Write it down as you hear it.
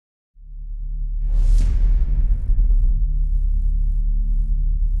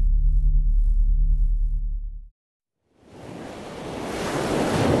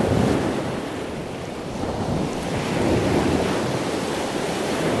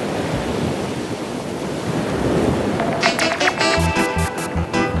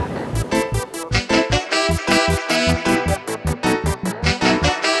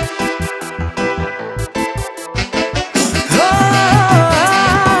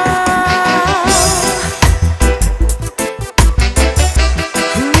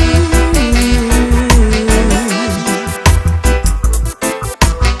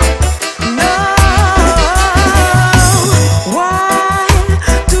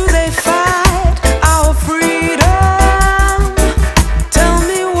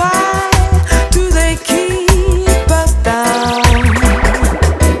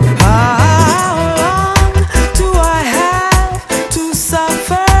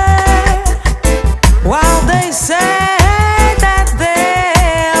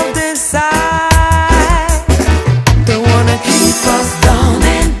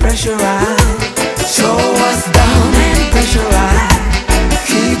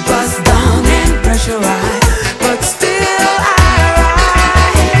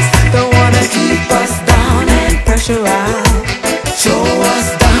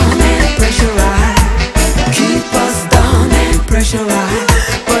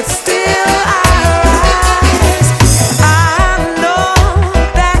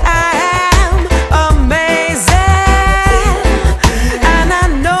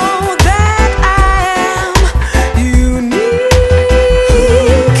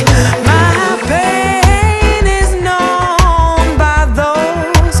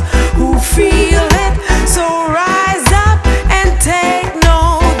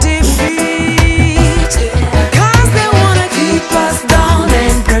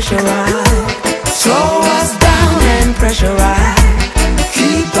pressurize, throw us down and pressurize,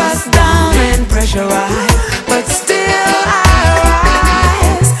 keep us down and pressurize, but still I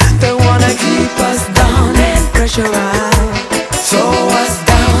rise. They wanna keep us down and pressurize, throw us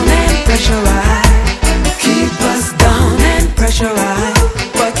down and pressurize, keep us down and pressurize,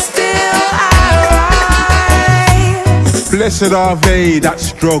 but still I rise. Blessed are they that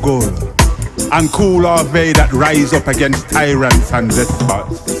struggle, and cool are they that rise up against tyrants and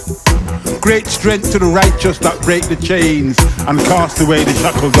despots. Great strength to the righteous that break the chains and cast away the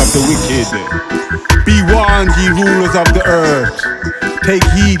shackles of the wicked. Be warned, ye rulers of the earth, take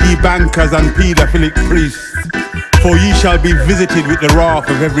heed, ye bankers and pedophilic priests, for ye shall be visited with the wrath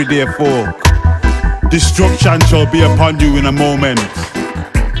of everyday folk. Destruction shall be upon you in a moment.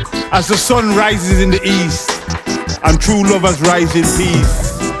 As the sun rises in the east, and true lovers rise in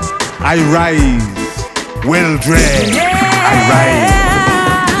peace, I rise, well dressed, I rise.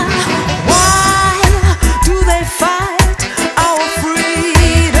 Why do they fight our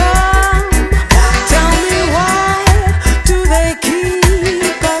freedom? Tell me, why do they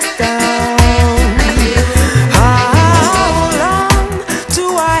keep us down? How long do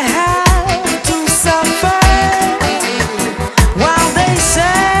I have to suffer while they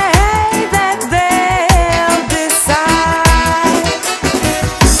say that they'll decide?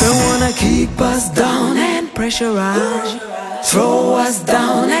 They wanna keep us down and pressurize, throw us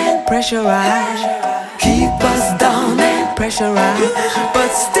down and pressurize, keep us down and pressurize, but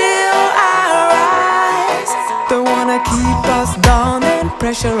still I rise. They wanna keep us down and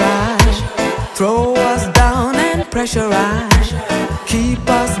pressurize, throw us down and pressurize, keep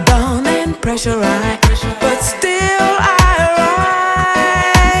us down and pressurize, but still I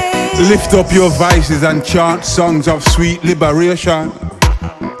rise. Lift up your voices and chant songs of sweet liberation.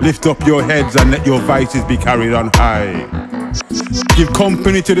 Lift up your heads and let your voices be carried on high. Give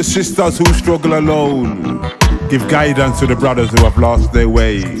company to the sisters who struggle alone. Give guidance to the brothers who have lost their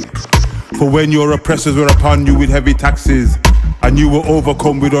way. For when your oppressors were upon you with heavy taxes, and you were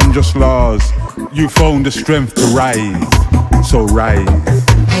overcome with unjust laws, you found the strength to rise. So rise.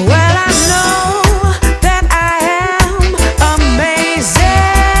 Well, I know that I am amazing,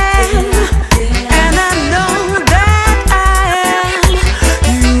 and I know that I am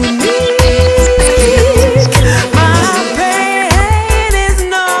unique. My pain is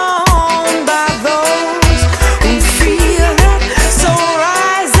known by those who feel it, so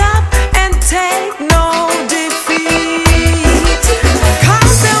rise up and take no defeat.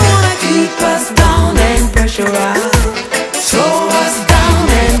 'Cause they wanna keep us down and pressurize, throw us down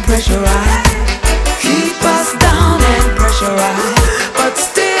and pressurize, keep us down and pressurize, but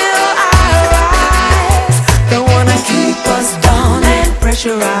still I rise. They wanna keep us down and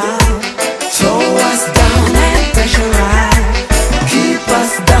pressurize, throw us down and pressurize, keep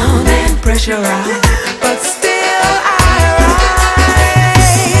us down and pressurize, but still I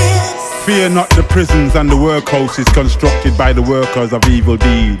rise. Fear not the prisons and the workhouses constructed by the workers of evil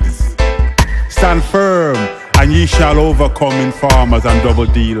deeds. Stand firm, and ye shall overcome informers and double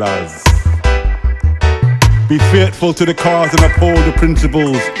dealers. Be faithful to the cause and uphold the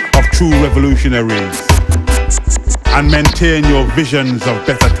principles of true revolutionaries, and maintain your visions of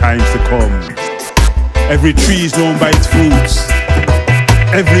better times to come. Every tree is known by its fruits,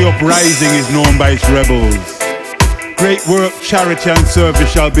 every uprising is known by its rebels. Great work, charity and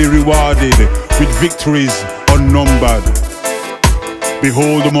service shall be rewarded with victories unnumbered.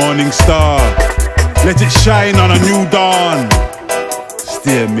 Behold the morning star, let it shine on a new dawn.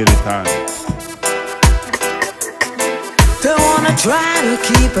 Stay militant. They wanna try to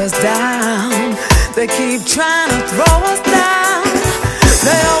keep us down, they keep trying to throw us down,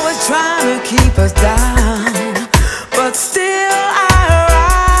 they always trying to keep us down.